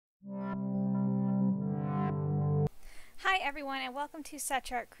Hi everyone and welcome to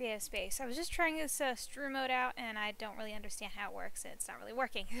SuchArt Creative Space. I was just trying this stream mode out and I don't really understand how it works and it's not really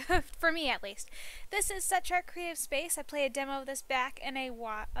working, for me at least. This is SuchArt Creative Space. I played a demo of this back in a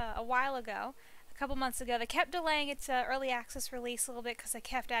while ago, a couple months ago. They kept delaying its early access release a little bit because I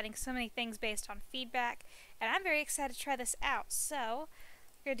kept adding so many things based on feedback, and I'm very excited to try this out. So,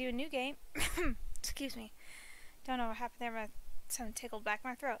 we're going to do a new game. Excuse me. Don't know what happened there, something tickled back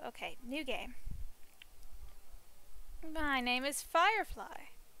my throat. Okay, new game. My name is Fireflye.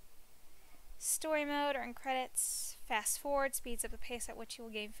 Story mode, earn credits, fast forward, speeds up the pace at which you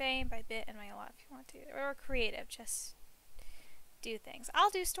will gain fame by bit and by a lot if you want to. Or creative, just do things. I'll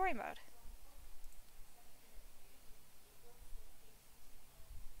do story mode.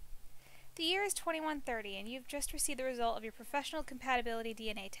 The year is 2130 and you've just received the result of your professional compatibility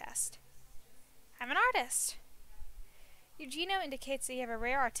DNA test. I'm an artist. Your genome indicates that you have a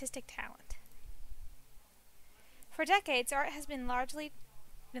rare artistic talent. For decades, art has been largely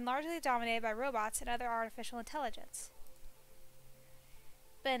dominated by robots and other artificial intelligence.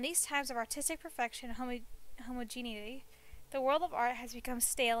 But in these times of artistic perfection and homogeneity, the world of art has become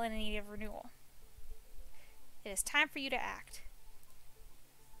stale and in need of renewal. It is time for you to act.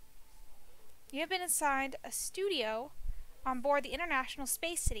 You have been assigned a studio on board the International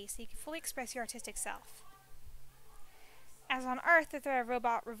Space City so you can fully express your artistic self. As on Earth, the threat of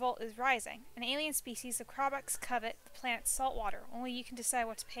robot revolt is rising. An alien species, the Krobaks, covet the planet's salt water. Only you can decide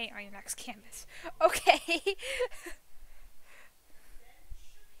what to paint on your next canvas. Okay.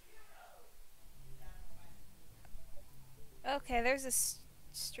 Okay, there's a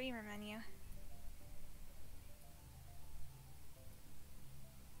streamer menu.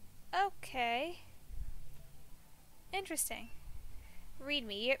 Okay. Interesting. Read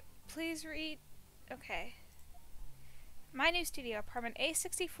me. Please read. Okay. My new studio, apartment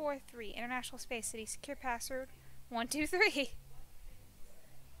A643, International Space City, secure password 123.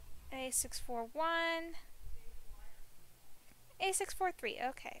 A641. A643,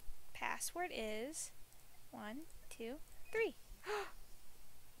 okay. Password is 123.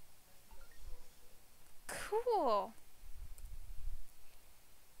 Cool.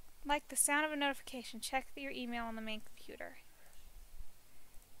 Like the sound of a notification, check your email on the main computer.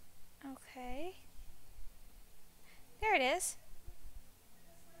 Okay. There it is.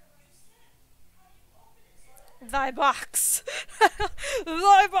 Thy box.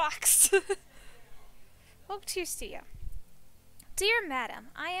 Thy box. Welcome to your studio. Dear Madam,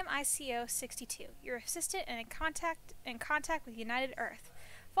 I am ICO-62, your assistant and in contact with United Earth.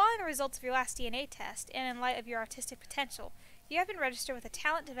 Following the results of your last DNA test, and in light of your artistic potential, you have been registered with a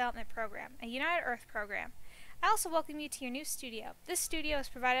talent development program, a United Earth program. I also welcome you to your new studio. This studio is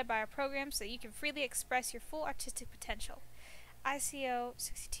provided by our program so that you can freely express your full artistic potential.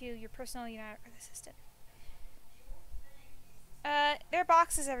 ICO-62, your personal United Earth assistant. There are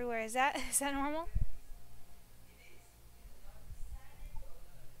boxes everywhere. Is that normal?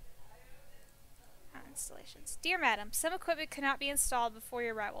 Installations. Dear Madam, some equipment cannot be installed before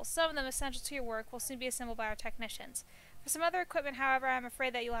your arrival. Some of them essential to your work will soon be assembled by our technicians. For some other equipment, however, I am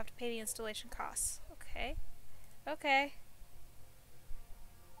afraid that you'll have to pay the installation costs. Okay. Okay.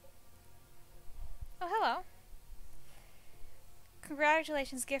 Oh, hello.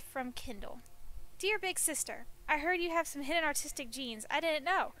 Congratulations, gift from Kindle. Dear Big Sister, I heard you have some hidden artistic genes. I didn't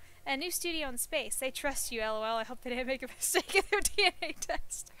know. A new studio in space. They trust you, lol. I hope they didn't make a mistake in their DNA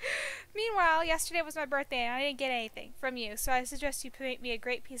test. Meanwhile, yesterday was my birthday and I didn't get anything from you, so I suggest you paint me a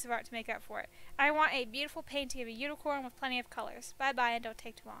great piece of art to make up for it. I want a beautiful painting of a unicorn with plenty of colors. Bye-bye and don't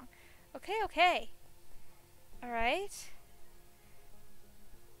take too long. Okay, okay. Alright.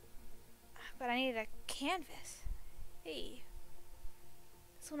 But I needed a canvas. Hey.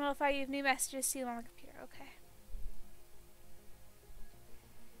 This will notify you of new messages seen on the computer. Okay.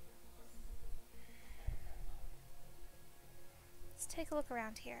 Let's take a look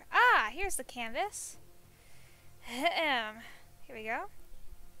around here. Ah, here's the canvas. Here we go.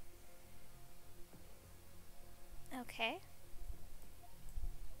 Okay.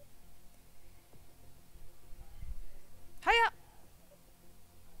 Hiya!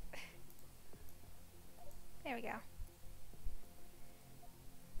 There we go.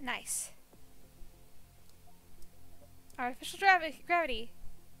 Nice. Artificial gravity.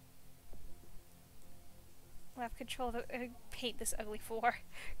 We'll have control of paint this ugly floor.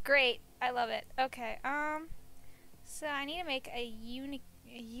 Great. I love it. Okay, so I need to make a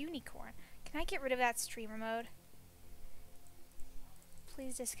unicorn. Can I get rid of that streamer mode?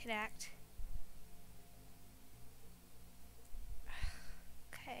 Please disconnect.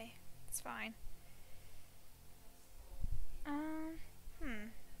 Okay, it's fine.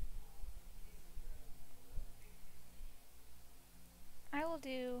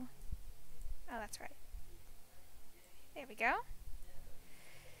 that's right. There we go.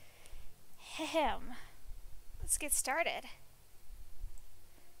 Ahem. Let's get started.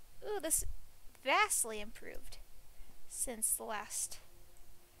 Ooh, this vastly improved since the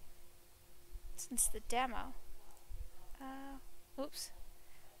demo. Oops.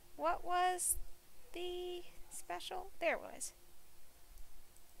 What was the special? There it was.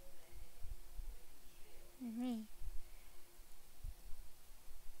 Me.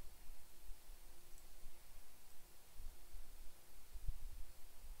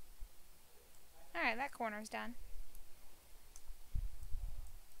 Alright, that corner's done.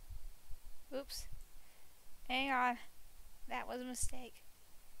 Oops. Hang on. That was a mistake.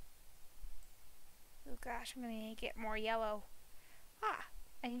 Oh gosh, I'm gonna get more yellow. Ah!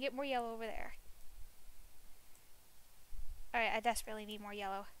 I can get more yellow over there. Alright, I desperately need more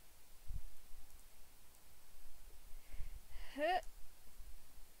yellow. Huh.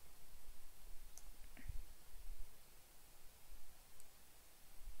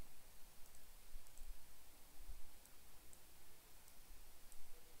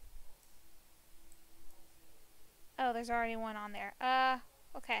 Oh, there's already one on there.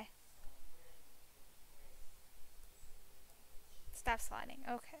 Okay. Stop sliding.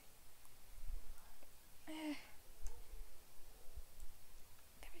 Okay. There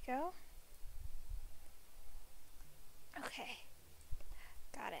we go. Okay.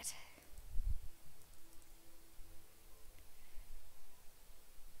 Got it.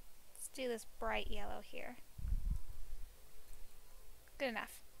 Let's do this bright yellow here. Good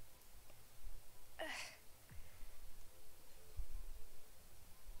enough.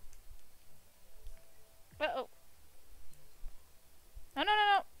 Uh-oh. No, no,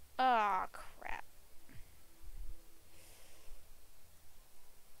 no, no. Oh, crap.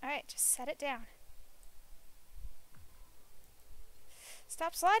 Alright, just set it down.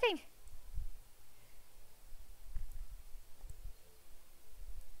 Stop sliding.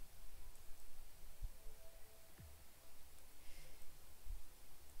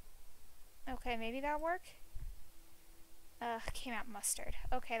 Okay, maybe that'll work. Came out mustard.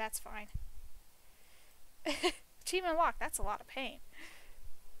 Okay, that's fine. Achievement unlocked. That's a lot of pain.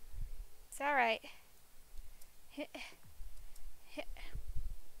 It's alright. Hit. Hit.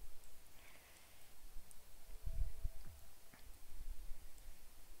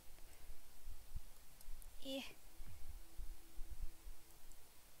 Yeah.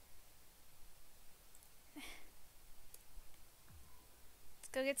 Let's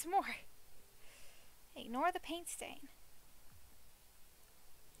go get some more. Ignore the paint stain.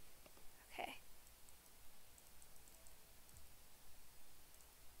 Okay.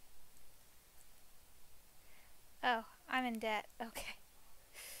 Oh, I'm in debt. Okay.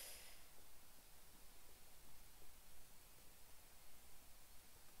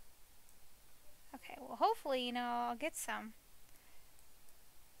 Okay, well hopefully, you know, I'll get some.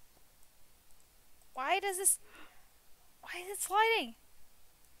 Why is it sliding?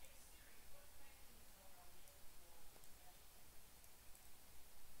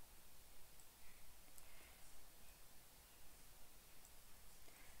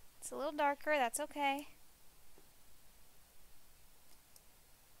 It's a little darker, that's okay.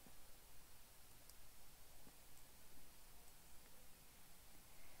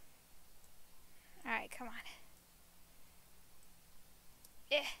 Alright, come on.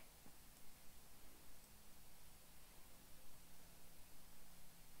 Yeah.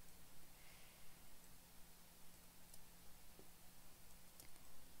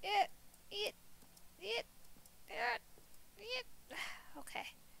 Okay.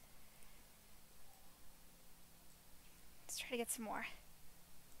 Let's try to get some more.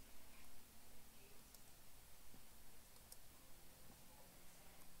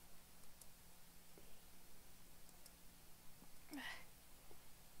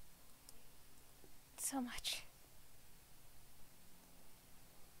 So much.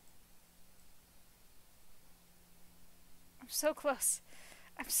 I'm so close.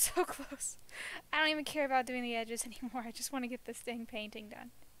 I'm so close. I don't even care about doing the edges anymore. I just want to get this dang painting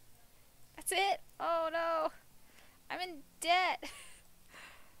done. That's it. Oh no. I'm in debt.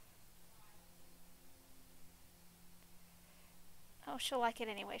 Oh, she'll like it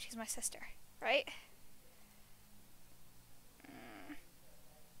anyway. She's my sister, right?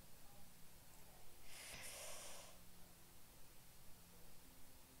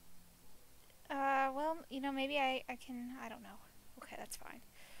 Well, you know, maybe I can, I don't know. Okay, that's fine.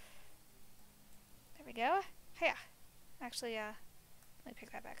 There we go. Hiya. Actually, let me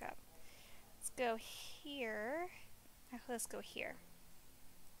pick that back up. Let's go here. Actually, let's go here.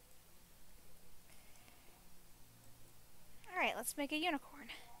 Alright, let's make a unicorn.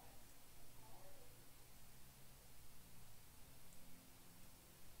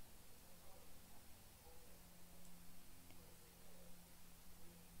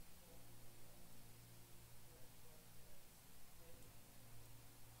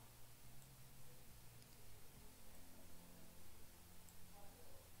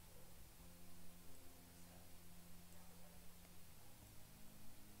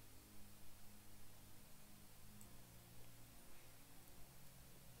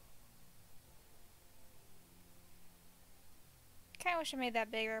 wish I made that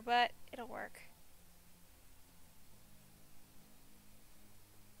bigger, but it'll work.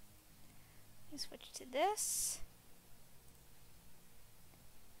 Let me switch to this.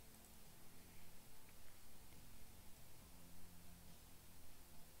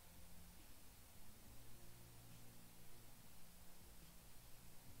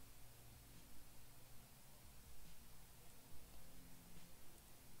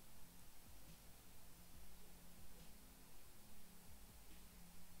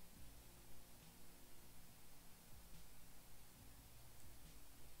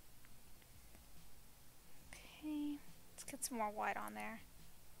 Okay, let's get some more white on there.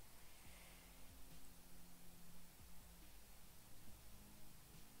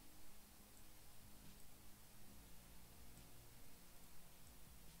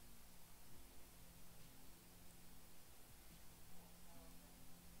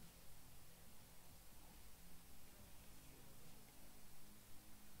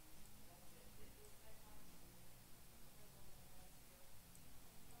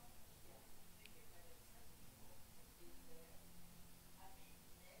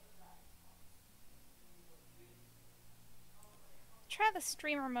 Try the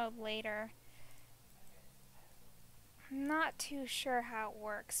streamer mode later. I'm not too sure how it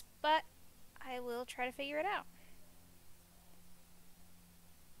works, but I will try to figure it out.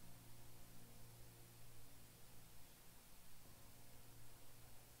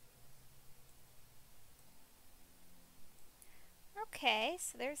 Okay,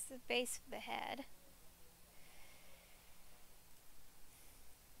 so there's the base of the head.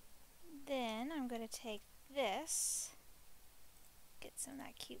 Then I'm going to take this, get some of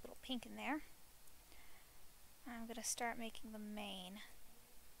that cute little pink in there. I'm going to start making the mane.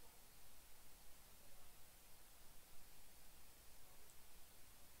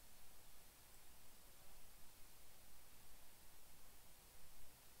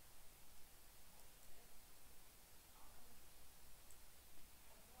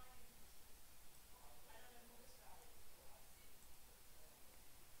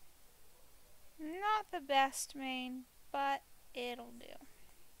 Not the best mane, but it'll do.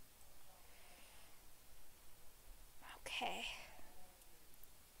 Okay.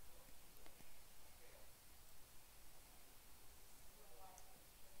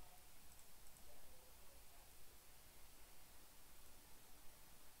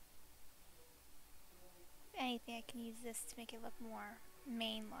 If anything, I can use this to make it look more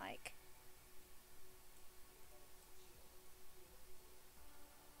mane-like.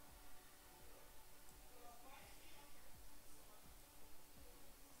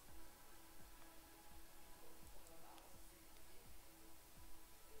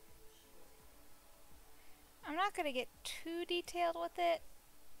 I'm not going to get too detailed with it,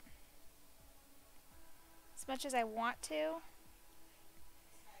 as much as I want to.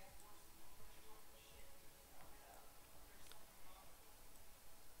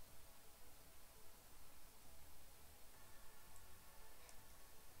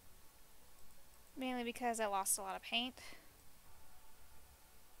 Mainly because I lost a lot of paint.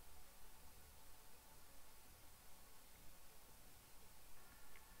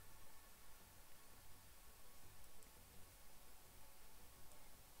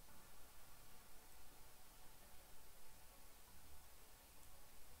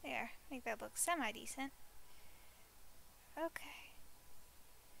 There, make that look semi-decent. Okay.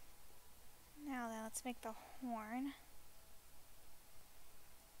 Now then, let's make the horn.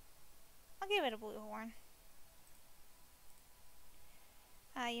 I'll give it a blue horn.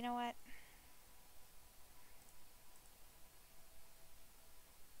 You know what?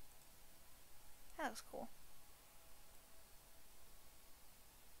 That looks cool.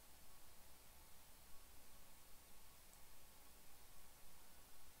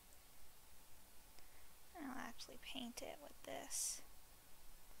 I'll actually paint it with this.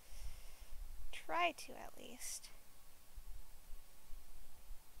 Try to, at least.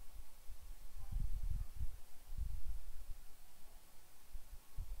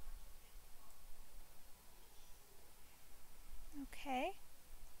 Okay.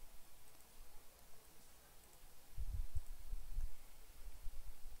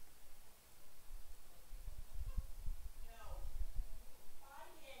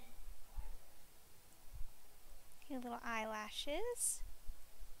 Cute little eyelashes.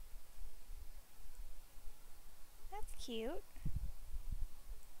 That's cute.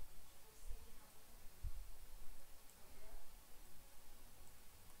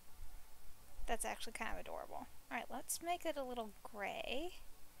 That's actually kind of adorable. Alright, let's make it a little gray.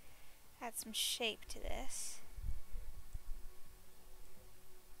 Add some shape to this.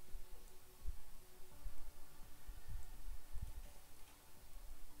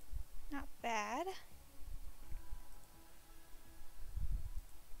 bad.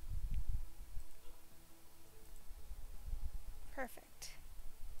 Perfect.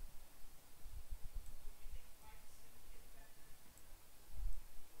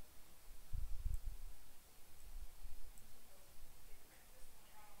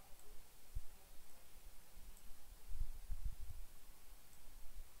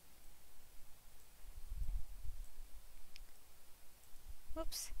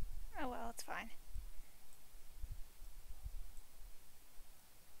 Whoops. Oh well, it's fine.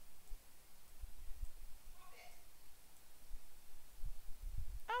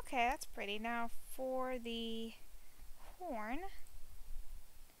 Okay, that's pretty. Now for the horn.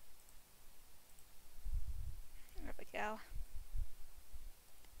 There we go.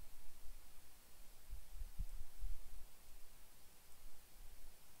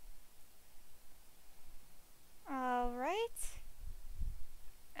 Alright.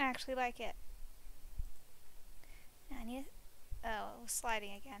 I actually like it. I need... Oh, it was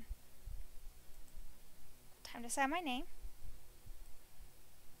sliding again. Time to sign my name.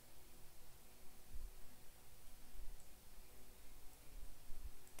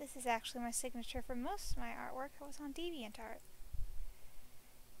 This is actually my signature for most of my artwork that was on DeviantArt.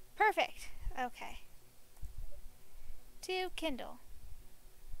 Perfect! Okay. To Kindle.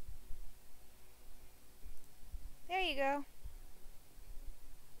 There you go.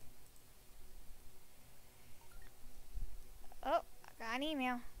 Oh, I got an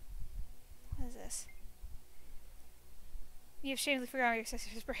email. What is this? You've shamefully forgotten your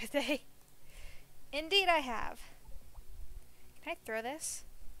sister's birthday. Indeed I have. Can I throw this?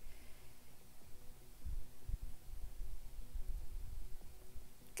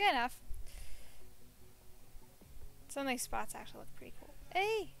 Good enough. Some of these spots actually look pretty cool.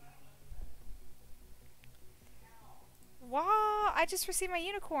 Hey! Wow! I just received my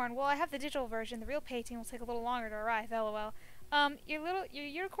unicorn. Well, I have the digital version. The real painting will take a little longer to arrive. LOL. Your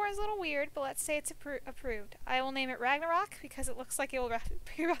unicorn is a little weird, but let's say it's approved. I will name it Ragnarok because it looks like it will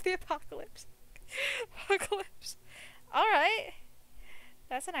bring about the apocalypse. Apocalypse. All right.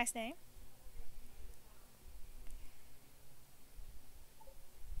 That's a nice name.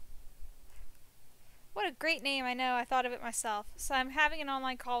 What a great name, I know. I thought of it myself. So I'm having an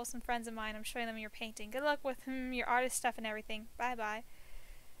online call with some friends of mine. I'm showing them your painting. Good luck with your artist stuff and everything. Bye-bye.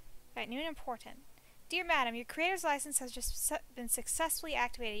 Alright, new and important. Dear Madam, your creator's license has just been successfully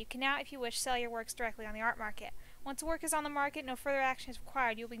activated. You can now, if you wish, sell your works directly on the art market. Once a work is on the market, no further action is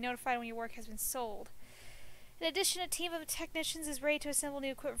required. You will be notified when your work has been sold. In addition, a team of technicians is ready to assemble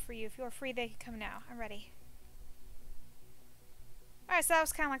new equipment for you. If you are free, they can come now. I'm ready. Alright, so that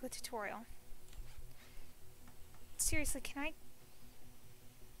was kind of like the tutorial. Seriously, can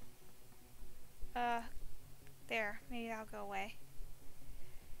I... there. Maybe that'll go away.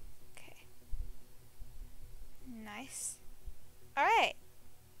 Okay. Nice. Alright.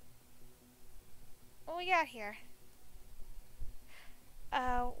 What we got here?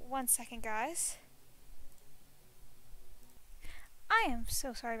 1 second, guys. I am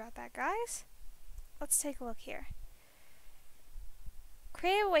so sorry about that, guys. Let's take a look here.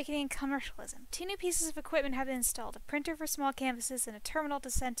 Creative Awakening and Commercialism. 2 new pieces of equipment have been installed. A printer for small canvases and a terminal to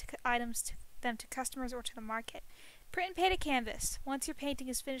send items to customers or to the market. Print and pay to canvas. Once your painting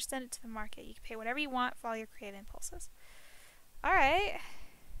is finished, send it to the market. You can pay whatever you want for all your creative impulses. Alright.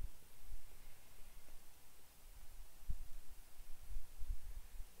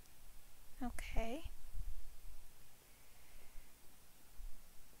 Okay.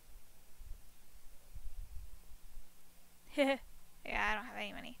 Yeah, I don't have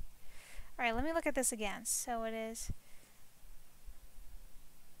any money. Alright, let me look at this again. So it is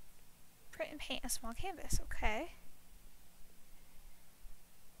print and paint a small canvas. Okay.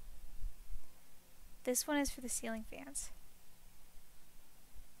 This one is for the ceiling fans.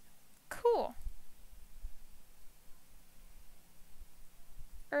 Cool.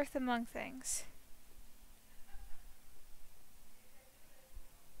 Earth Among Things.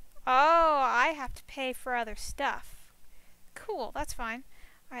 Oh, I have to pay for other stuff. Cool, that's fine.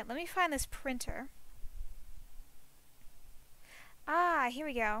 Alright, let me find this printer. Ah, here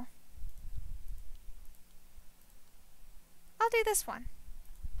we go. I'll do this one.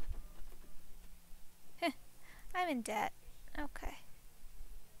 I'm in debt. Okay.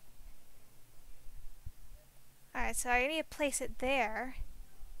 Alright, so I need to place it there.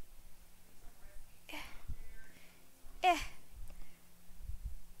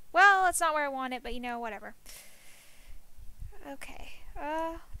 Well, it's not where I want it, but you know, whatever. Okay.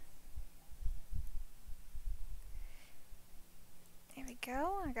 There we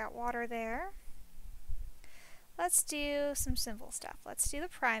go. I got water there. Let's do some simple stuff. Let's do the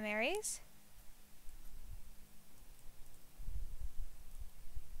primaries.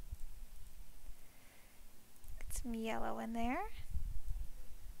 Some yellow in there.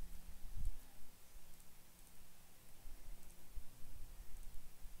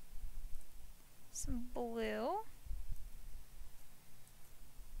 Some blue.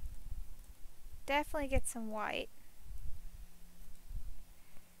 Definitely get some white.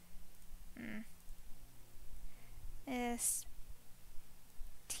 This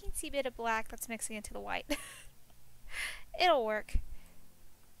teensy bit of black that's mixing into the white. It'll work.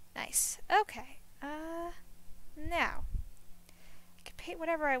 Nice. Okay. Now. I can paint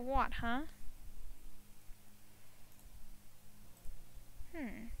whatever I want, huh?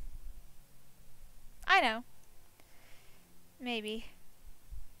 I know. Maybe.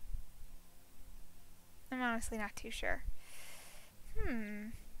 I'm honestly not too sure.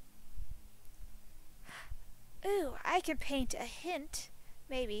 Ooh, I can paint a hint,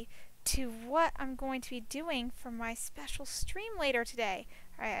 maybe, to what I'm going to be doing for my special stream later today.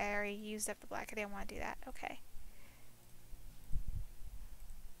 Alright, I already used up the black. I didn't want to do that. Okay.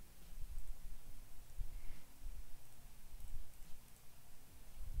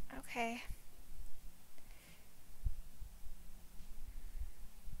 Okay.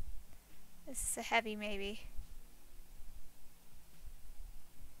 This is a heavy maybe.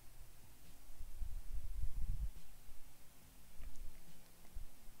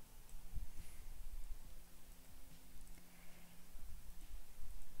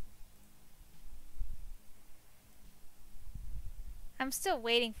 I'm still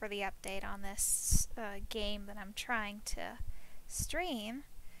waiting for the update on this game that I'm trying to stream.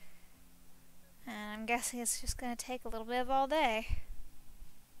 And I'm guessing it's just going to take a little bit of all day.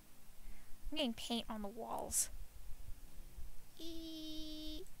 I'm getting paint on the walls.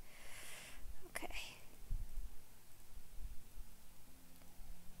 Okay.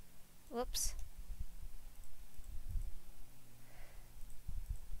 Whoops.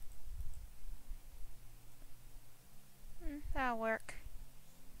 That'll work.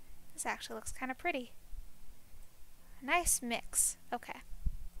 This actually looks kind of pretty. A nice mix. Okay.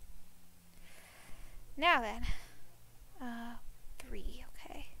 Now then. 3,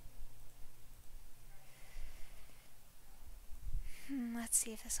 okay. Let's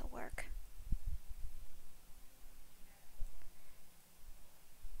see if this will work.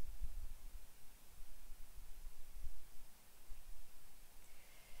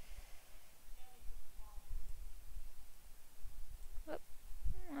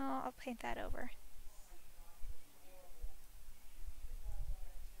 Well, I'll paint that over.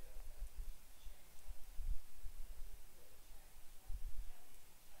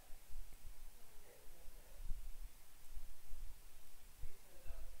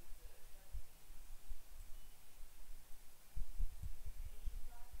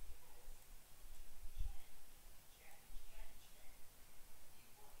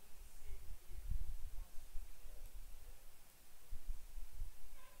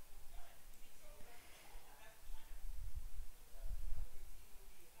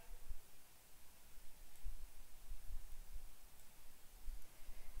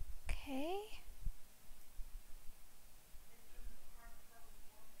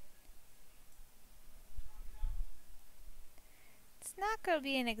 It's not going to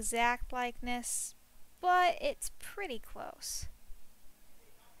be an exact likeness, but it's pretty close.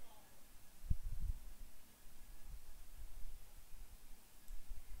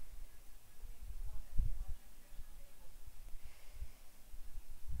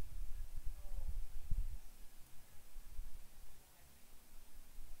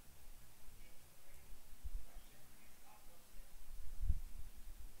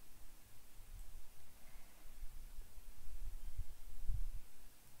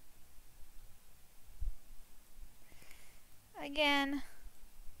 Again,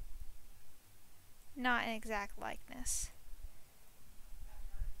 not an exact likeness.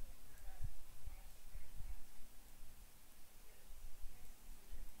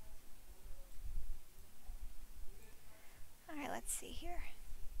 Alright, let's see here.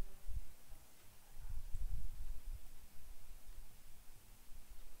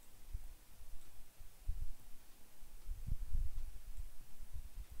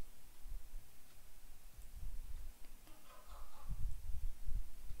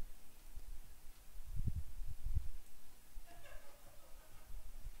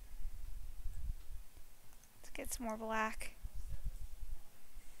 Get some more black.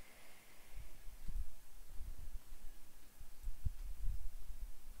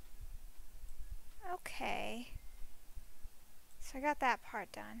 Okay. So I got that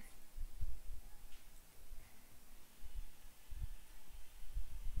part done.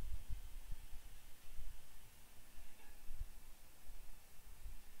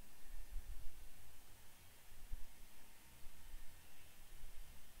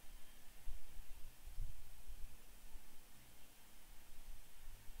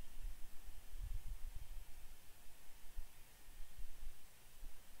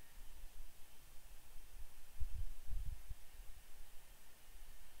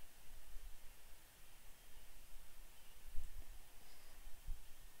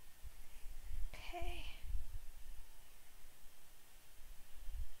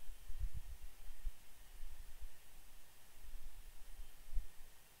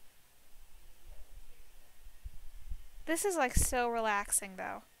 This is like so relaxing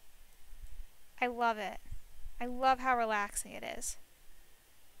though. I love it. I love how relaxing it is.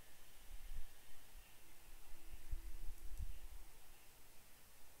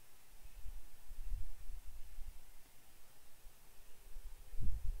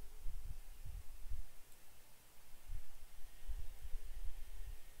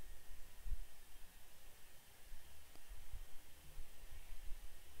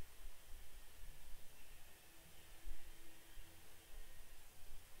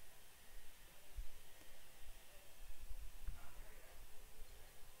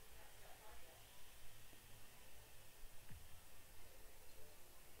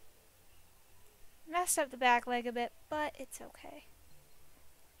 Messed up the back leg a bit, but it's okay.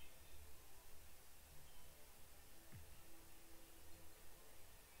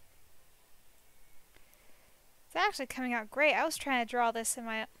 It's actually coming out great. I was trying to draw this in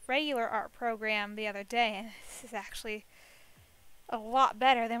my regular art program the other day, and this is actually a lot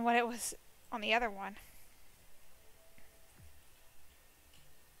better than what it was on the other one.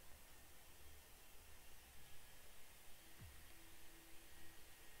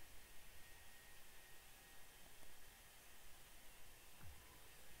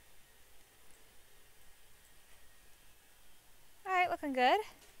 Alright, looking good.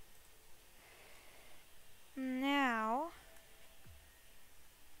 Now...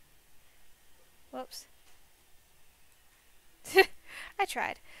 Whoops. I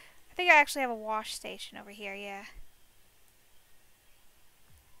tried. I think I actually have a wash station over here, yeah.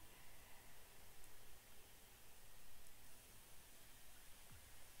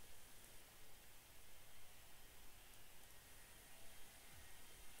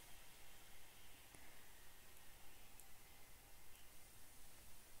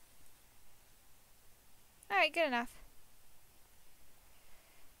 Alright, good enough.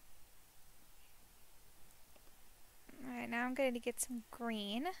 Alright, now I'm going to get some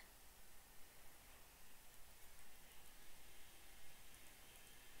green.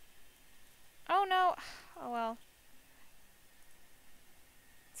 Oh no! Oh well.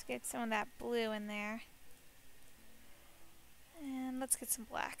 Let's get some of that blue in there. And let's get some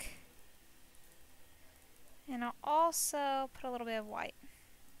black. And I'll also put a little bit of white.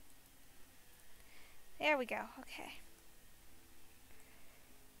 There we go, okay.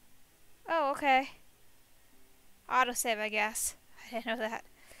 Oh, okay. Autosave, I guess. I didn't know that.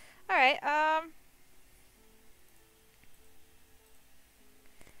 Alright,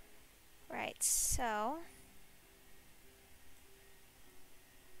 right, so...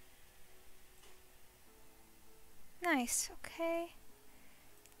 Nice, okay.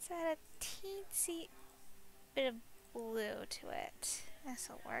 Let's add a teensy bit of blue to it.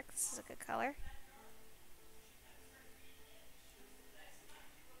 This'll work, this is a good color.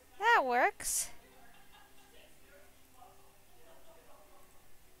 That works.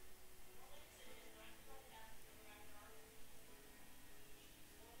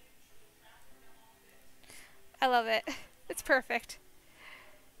 I love it. It's perfect.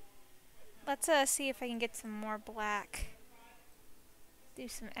 Let's see if I can get some more black. Do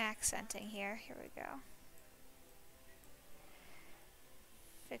some accenting here. Here we go.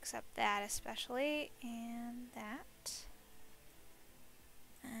 Fix up that especially, and that.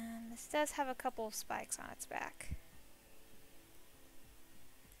 And this does have a couple of spikes on its back.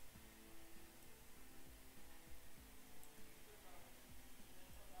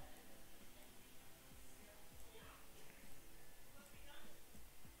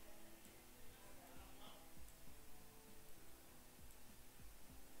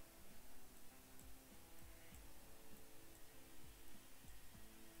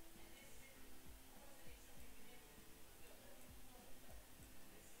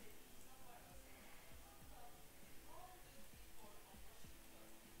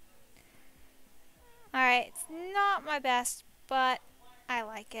 Alright, it's not my best, but I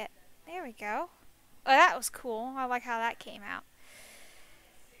like it. There we go. Oh, that was cool. I like how that came out.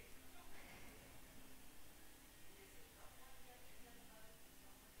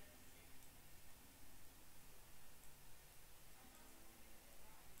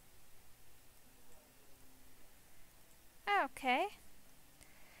 Okay.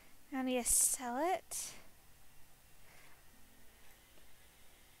 I need to sell it.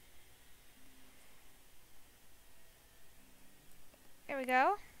 There we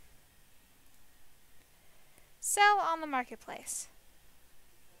go. Sell on the marketplace.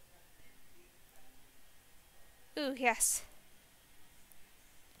 Ooh, yes.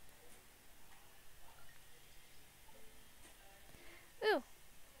 Ooh.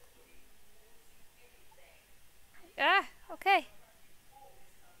 Ah, okay.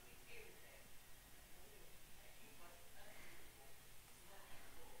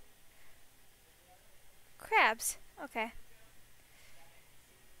 tabs. Okay.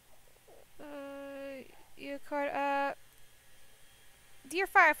 You record, Dear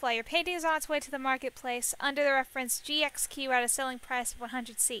Fireflye, your painting is on its way to the marketplace under the reference GXQ at a selling price of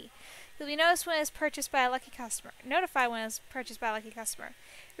 100C. You'll be noticed when it is purchased by a lucky customer. Notified when it is purchased by a lucky customer.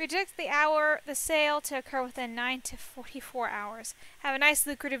 Reject the sale to occur within 9 to 44 hours. Have a nice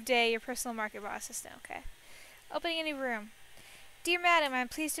lucrative day, your personal market bot assistant. Okay. Opening a new room. Dear Madam, I am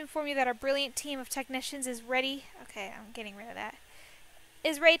pleased to inform you that our brilliant team of technicians is ready. Okay, I'm getting rid of that.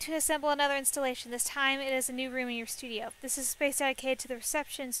 Is ready to assemble another installation. This time it is a new room in your studio. This is a space dedicated to the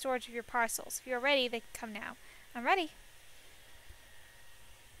reception and storage of your parcels. If you are ready, they can come now. I'm ready.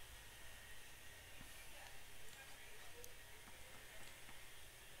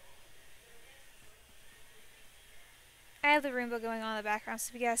 I have the Roomba going on in the background,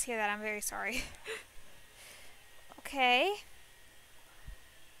 so if you guys hear that, I'm very sorry. Okay.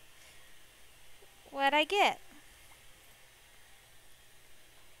 What'd I get?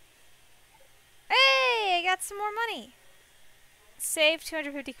 Hey, I got some more money. Save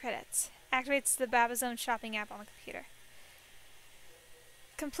 250 credits. Activates the Babazone shopping app on the computer.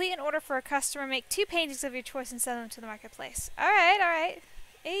 Complete an order for a customer. Make 2 paintings of your choice and send them to the marketplace. Alright, alright.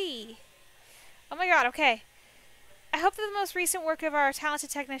 Hey. Oh my god, okay. I hope that the most recent work of our talented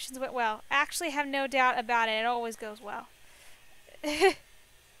technicians went well. I actually have no doubt about it. It always goes well.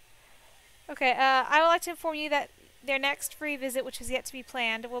 Okay, I would like to inform you that their next free visit, which is yet to be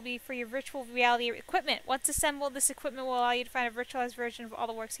planned, will be for your virtual reality equipment. Once assembled, this equipment will allow you to find a virtualized version of all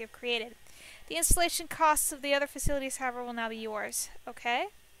the works you have created. The installation costs of the other facilities, however, will now be yours. Okay?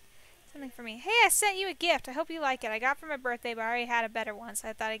 Something for me. Hey, I sent you a gift. I hope you like it. I got it for my birthday, but I already had a better one, so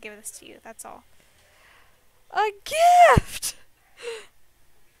I thought I'd give this to you. That's all. A gift!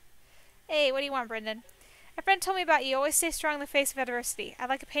 Hey, what do you want, Brendan? A friend told me about you. Always stay strong in the face of adversity. I'd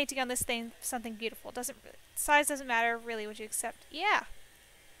like a painting on this thing, something beautiful. Size doesn't matter, really. Would you accept? Yeah.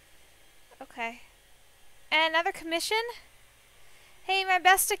 Okay. And another commission? Hey, my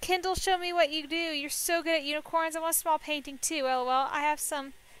best to Kindle, show me what you do. You're so good at unicorns. I want a small painting too. Oh, well, I have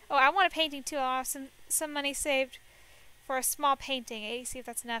some. Oh, I want a painting too. I'll have some money saved for a small painting. See if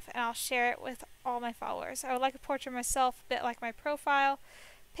that's enough, and I'll share it with all my followers. I would like a portrait of myself, a bit like my profile.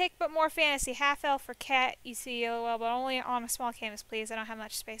 Pick, but more fantasy. Half elf or cat, you see, LOL, but only on a small canvas, please. I don't have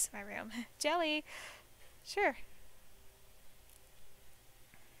much space in my room. Jelly. Sure.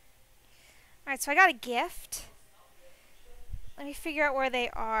 Alright, so I got a gift. Let me figure out where they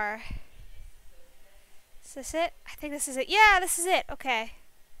are. Is this it? I think this is it. Yeah, this is it. Okay.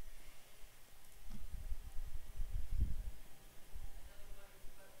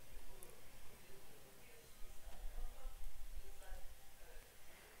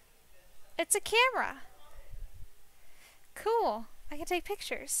 It's a camera. Cool. I can take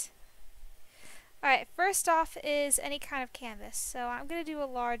pictures. Alright, first off is any kind of canvas. So I'm going to do a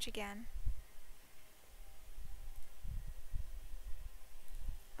large again.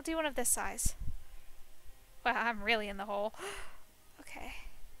 I'll do one of this size. Wow, I'm really in the hole. Okay.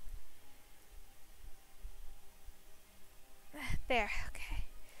 There, okay.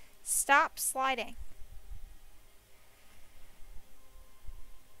 Stop sliding.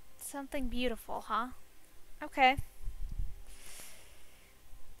 Something beautiful, huh? Okay.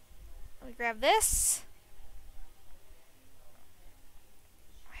 Let me grab this.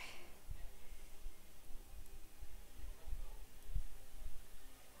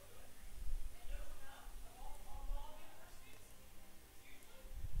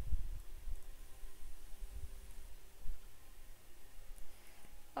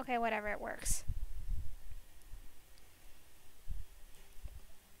 Okay, whatever, it works.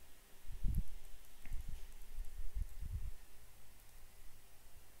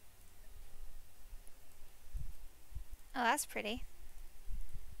 Oh, that's pretty.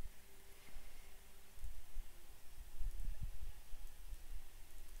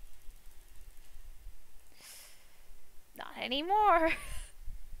 Not anymore.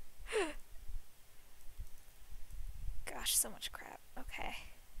 Gosh, so much crap. Okay.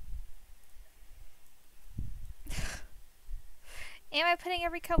 Am I putting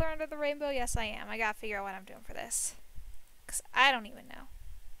every color under the rainbow? Yes, I am. I gotta figure out what I'm doing for this. Because I don't even know.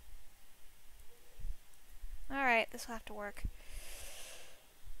 Alright, this will have to work.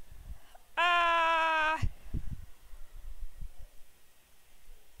 Now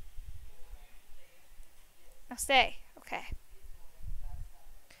stay. Okay.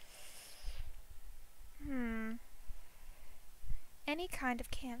 Any kind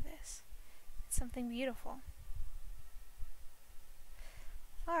of canvas. It's something beautiful.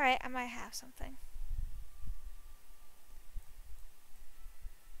 Alright, I might have something.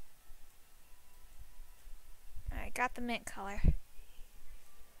 Alright, got the mint color.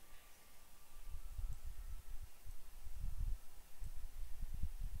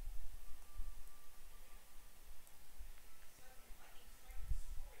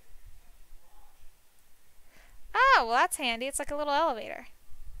 Oh, well that's handy. It's like a little elevator.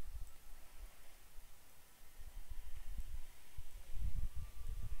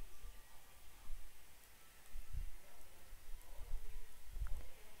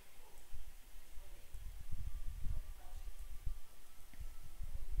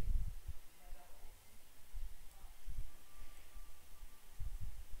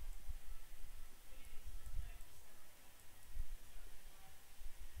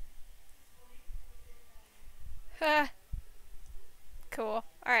 Cool.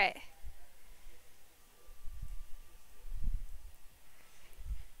 Alright.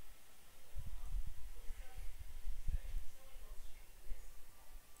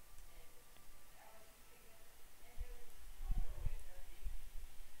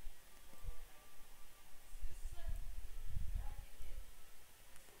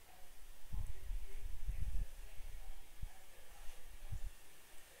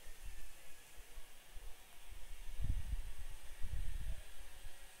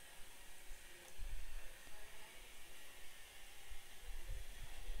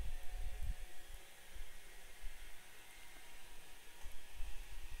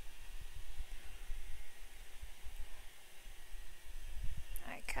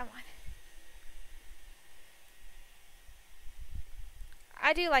 Alright, come on.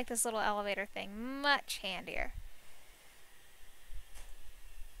 I do like this little elevator thing. Much handier.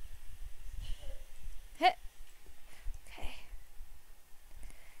 Hit. Okay.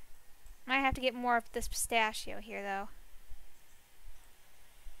 Might have to get more of this pistachio here, though.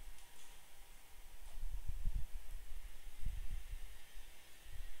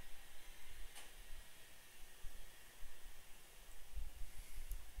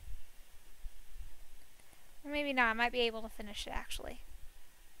 Or maybe not. I might be able to finish it, actually.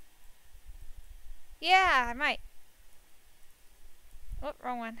 Yeah, I might. Oh,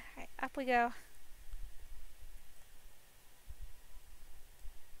 wrong one. Alright, up we go.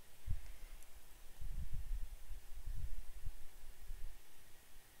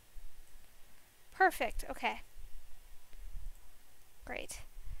 Perfect. Okay. Great.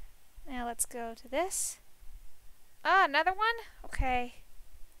 Now let's go to this. Ah, another one? Okay.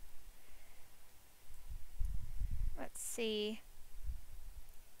 Let's see.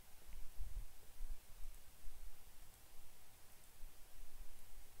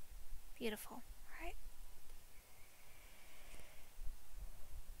 Beautiful. Alright.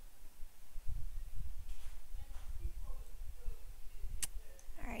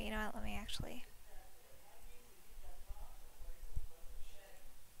 Alright, you know what? Let me actually...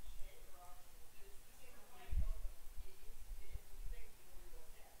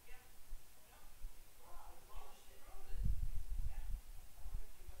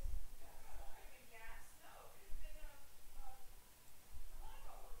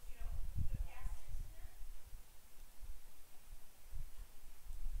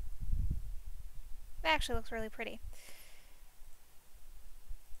 That actually looks really pretty.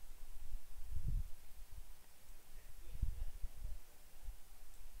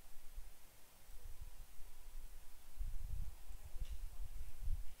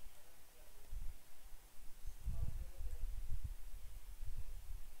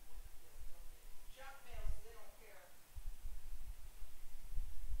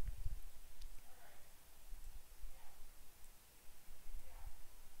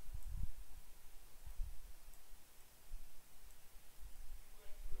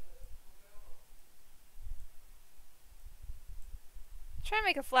 Trying to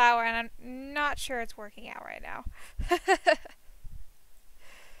make a flower, and I'm not sure it's working out right now. I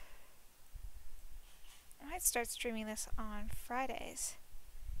might start streaming this on Fridays.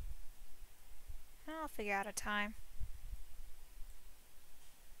 I'll figure out a time.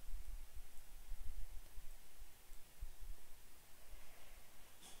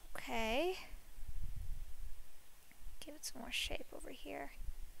 Okay. Give it some more shape over here.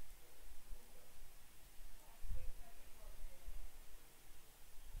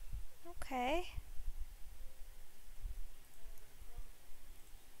 Okay.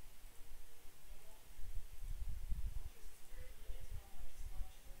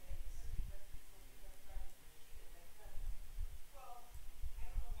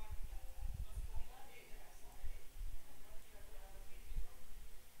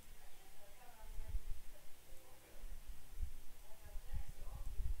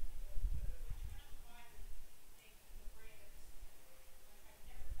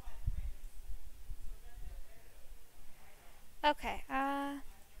 Okay,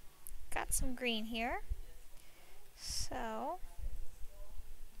 got some green here. So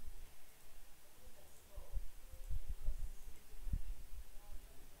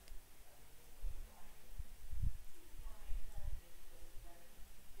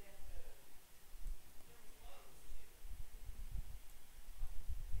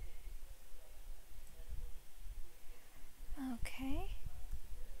okay.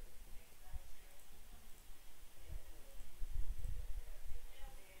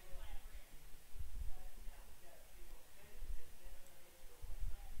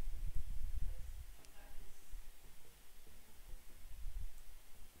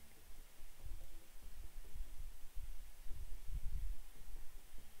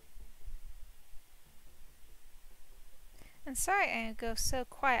 I'm sorry I go so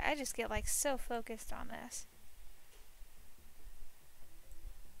quiet. I just get like so focused on this.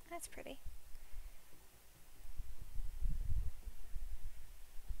 That's pretty.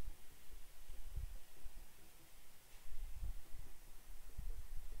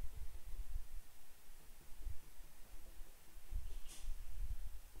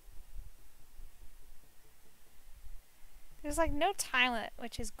 There's like no time limit,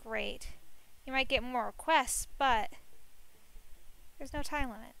 which is great. You might get more requests, but there's no time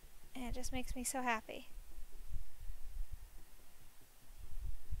limit. And it just makes me so happy.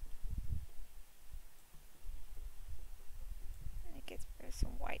 And it gets rid of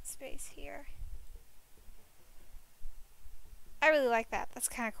some white space here. I really like that. That's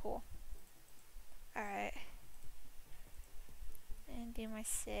kind of cool. Alright. And do my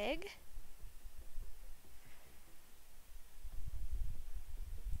sig.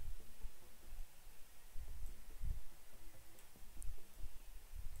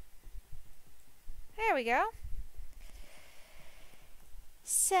 There we go.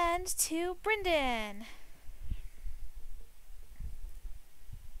 Send to Brendan.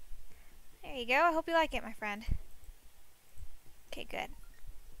 There you go. I hope you like it, my friend. Okay, good.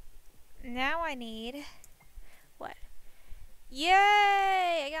 Now I need... what? Yay!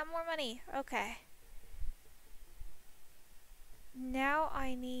 I got more money. Okay. Now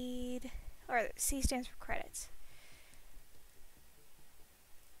I need... or C stands for credits.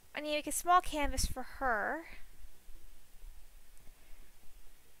 I need to make a small canvas for her.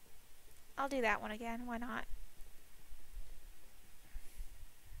 I'll do that one again. Why not?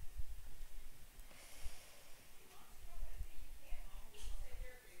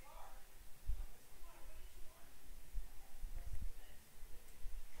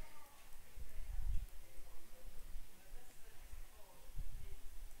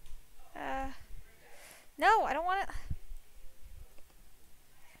 No, I don't want to...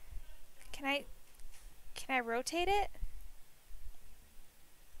 Can I rotate it?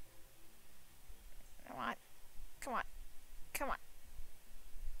 Come on. Come on. Come on.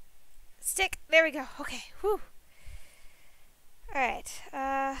 Stick. There we go. Okay. Whew. Alright.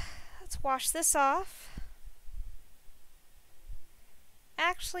 Let's wash this off.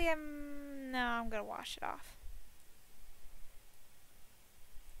 Actually, I'm gonna wash it off.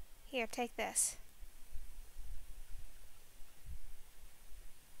 Here, take this.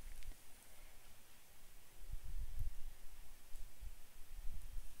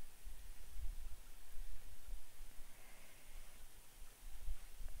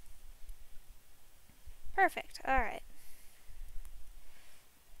 Perfect. Alright.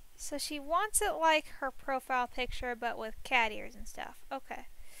 So she wants it like her profile picture, but with cat ears and stuff. Okay.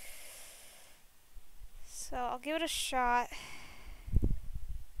 So I'll give it a shot.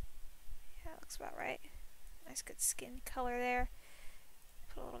 Yeah, looks about right. Nice good skin color there.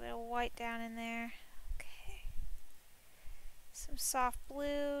 Put a little bit of white down in there. Okay. Some soft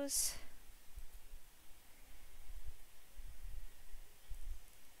blues.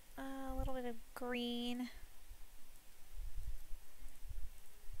 A little bit of green.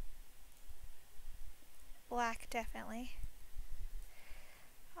 Black, definitely.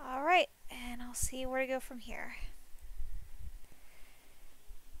 Alright, and I'll see where to go from here.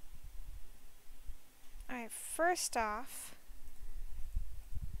 Alright, first off,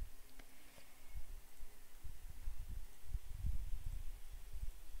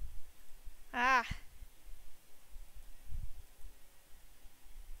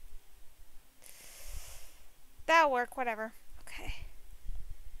 that'll work, whatever. Okay.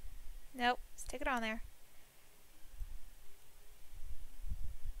 Nope, stick it on there.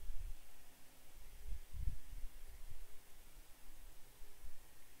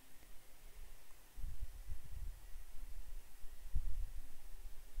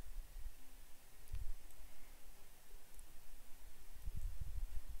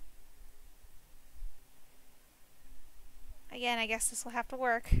 Again, I guess this will have to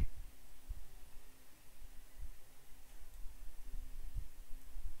work.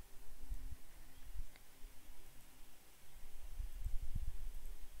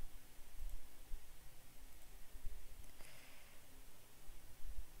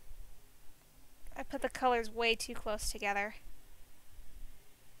 I put the colors way too close together.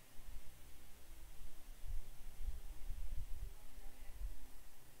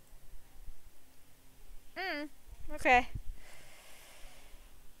 Okay.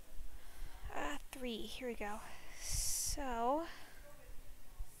 3. Here we go. So...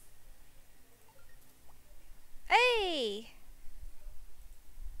 Hey!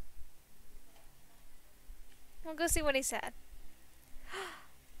 We'll go see what he said.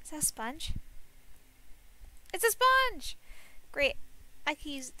 Is that a sponge? It's a sponge! Great. I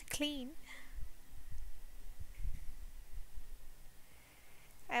can use it to clean.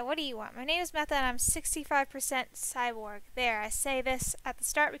 Alright, what do you want? My name is Metha and I'm 65% cyborg. There, I say this at the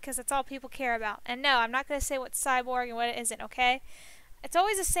start because that's all people care about. And no, I'm not going to say what's cyborg and what it isn't, okay? It's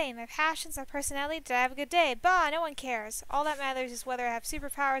always the same. My passions, my personality. Did I have a good day? Bah, no one cares. All that matters is whether I have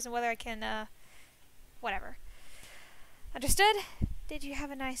superpowers and whether I can, whatever. Understood? Did you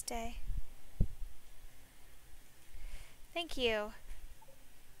have a nice day? Thank you.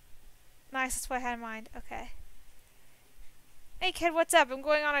 Nice, that's what I had in mind. Okay. Hey kid, what's up? I'm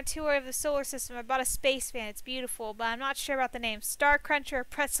going on a tour of the solar system. I bought a space fan. It's beautiful, but I'm not sure about the name. Star Cruncher or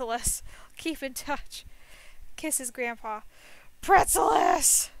Pretzelus. Keep in touch. Kisses, Grandpa.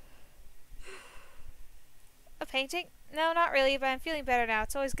 Pretzelus! A painting? No, not really, but I'm feeling better now.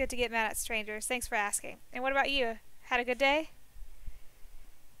 It's always good to get mad at strangers. Thanks for asking. And what about you? Had a good day?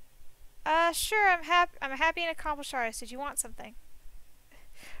 Sure, I'm a happy and accomplished artist. Did you want something?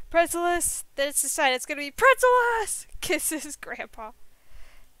 Pretzelus! Then it's decided it's gonna be Pretzelus! Kisses, Grandpa.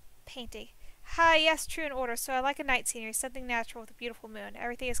 Painting. Hi, yes, true in order. So I like a night scenery, something natural with a beautiful moon.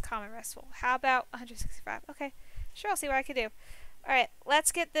 Everything is calm and restful. How about 165? Okay. Sure, I'll see what I can do. Alright,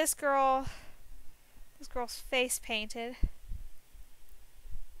 let's get this girl's face painted.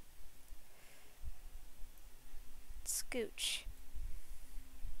 Scooch.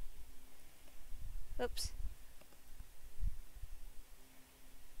 Oops.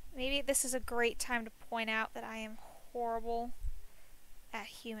 Maybe this is a great time to point out that I am horrible at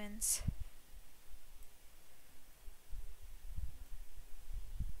humans.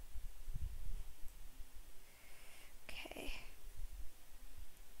 Okay.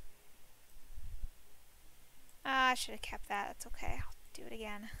 I should have kept that. That's okay. I'll do it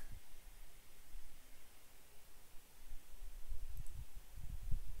again.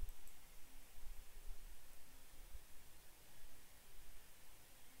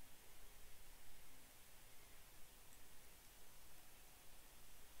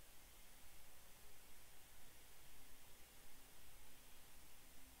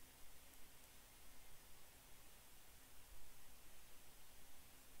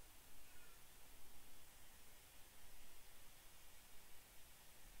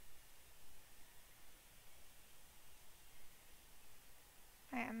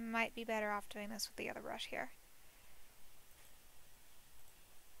 I might be better off doing this with the other brush here.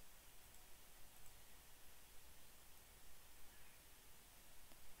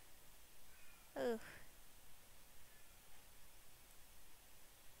 Ooh.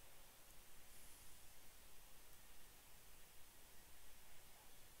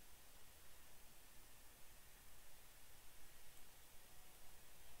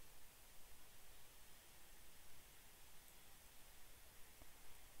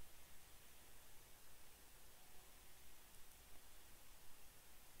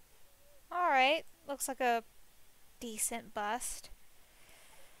 Alright, looks like a decent bust.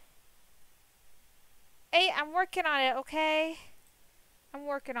 Hey, I'm working on it, okay? I'm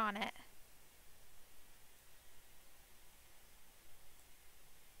working on it.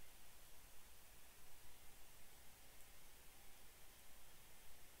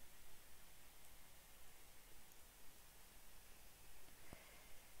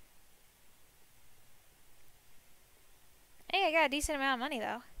 Hey, I got a decent amount of money,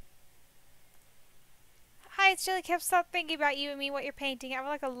 though. Hi, it's Jilly. Kept stop thinking about you and me, what you're painting. I would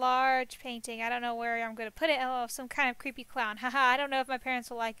like a large painting. I don't know where I'm going to put it. LOL, some kind of creepy clown. Haha, I don't know if my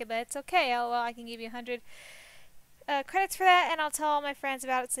parents will like it, but it's okay. LOL, I can give you 100 credits for that, and I'll tell all my friends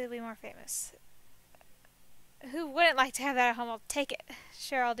about it so they'll be more famous. Who wouldn't like to have that at home? I'll take it.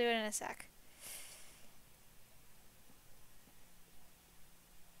 Sure, I'll do it in a sec.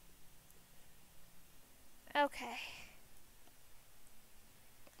 Okay.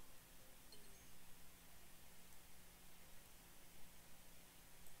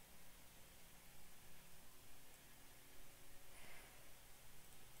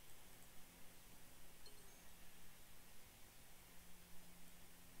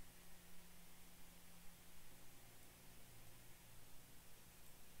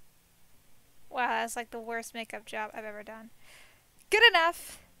 God, it's like the worst makeup job I've ever done. Good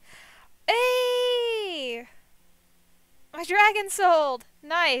enough. Hey! My dragon sold!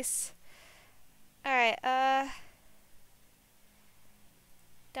 Nice. Alright,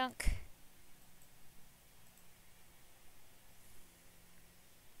 dunk.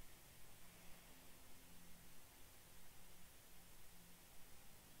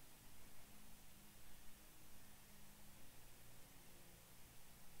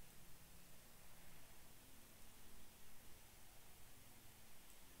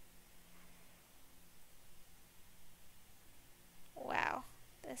 Wow.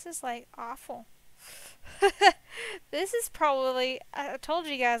 This is like awful. This is probably... I told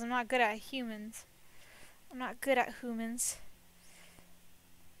you guys I'm not good at humans. I'm not good at humans.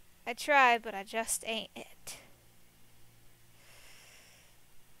 I try, but I just ain't it.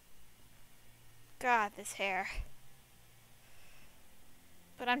 God, this hair.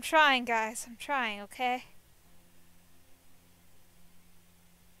 But I'm trying, guys. I'm trying, okay?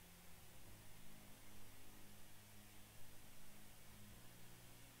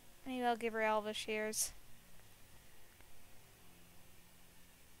 Maybe I'll give her Elvis shears.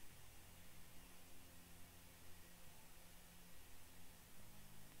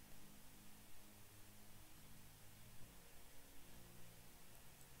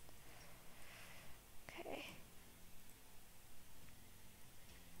 Okay.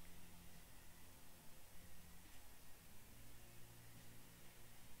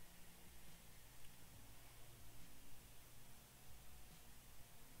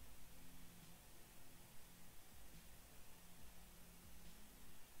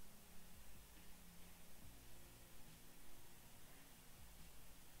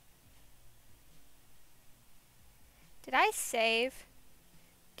 Did I save?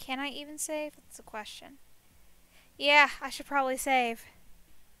 Can I even save? That's a question. Yeah, I should probably save.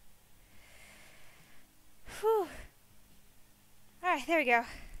 Whew. Alright, there we go.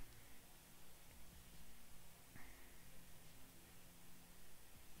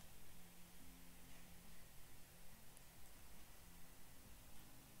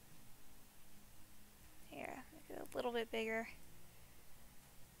 Here, make it a little bit bigger.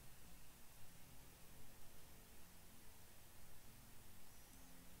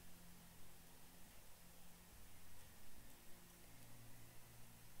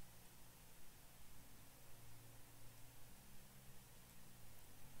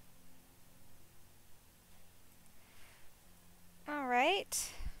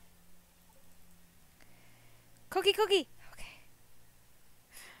 Alright. Cookie cookie! Okay.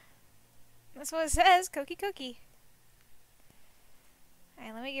 That's what it says, cookie cookie.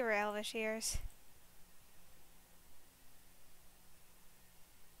 Alright, let me give her Elvis ears.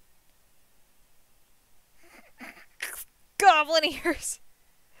 Goblin ears!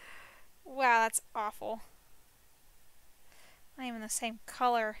 Wow, that's awful. Not even the same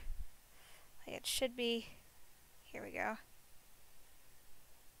color like it should be. Here we go.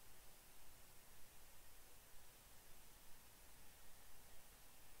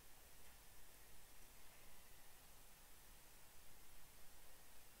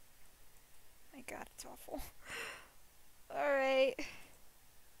 My God, it's awful. Alright.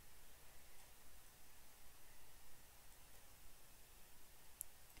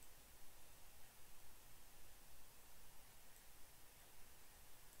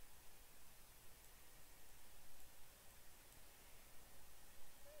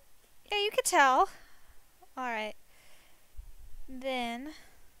 Yeah, you could tell. Alright. Then...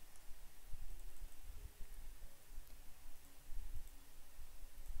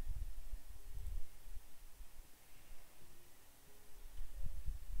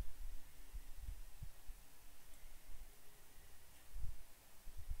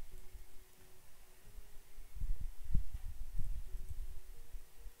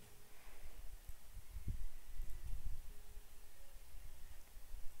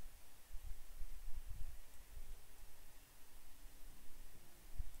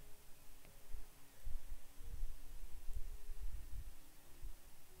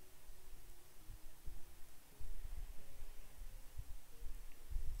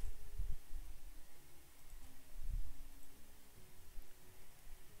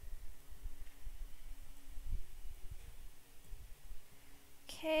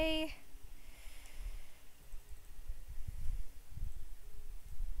 Okay.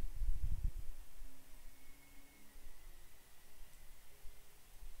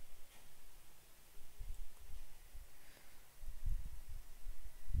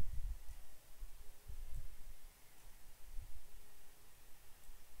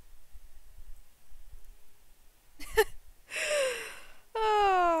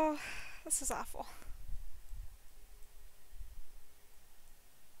 Oh, this This is awful.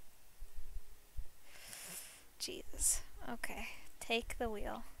 Jesus. Okay. Take the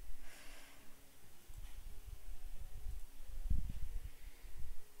wheel.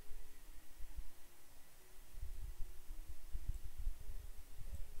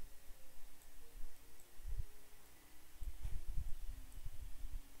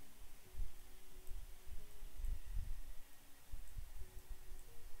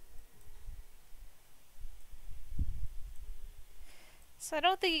 So I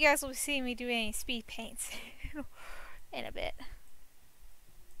don't think you guys will see me do any speed paints in a bit.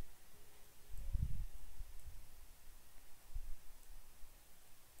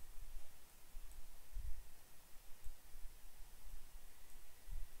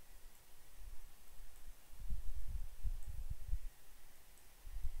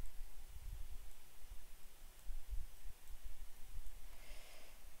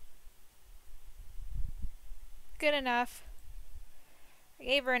 Good enough. I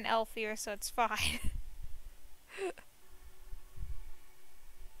gave her an elf ear, so it's fine.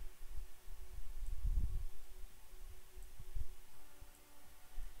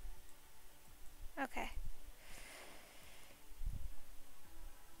 Okay.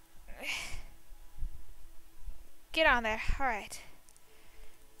 Get on there. Alright.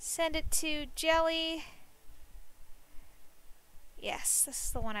 Send it to Jelly. Yes, this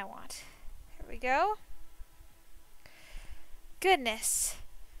is the one I want. Here we go. Goodness.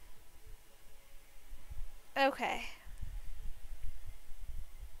 Okay.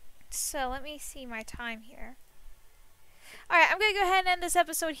 So let me see my time here. Alright, I'm going to go ahead and end this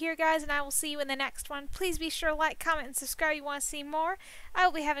episode here, guys, and I will see you in the next one. Please be sure to like, comment, and subscribe if you want to see more. I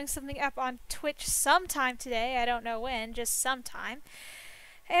will be having something up on Twitch sometime today. I don't know when, just sometime.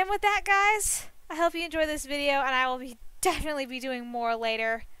 And with that, guys, I hope you enjoyed this video, and I will definitely be doing more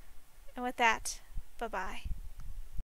later. And with that, bye-bye.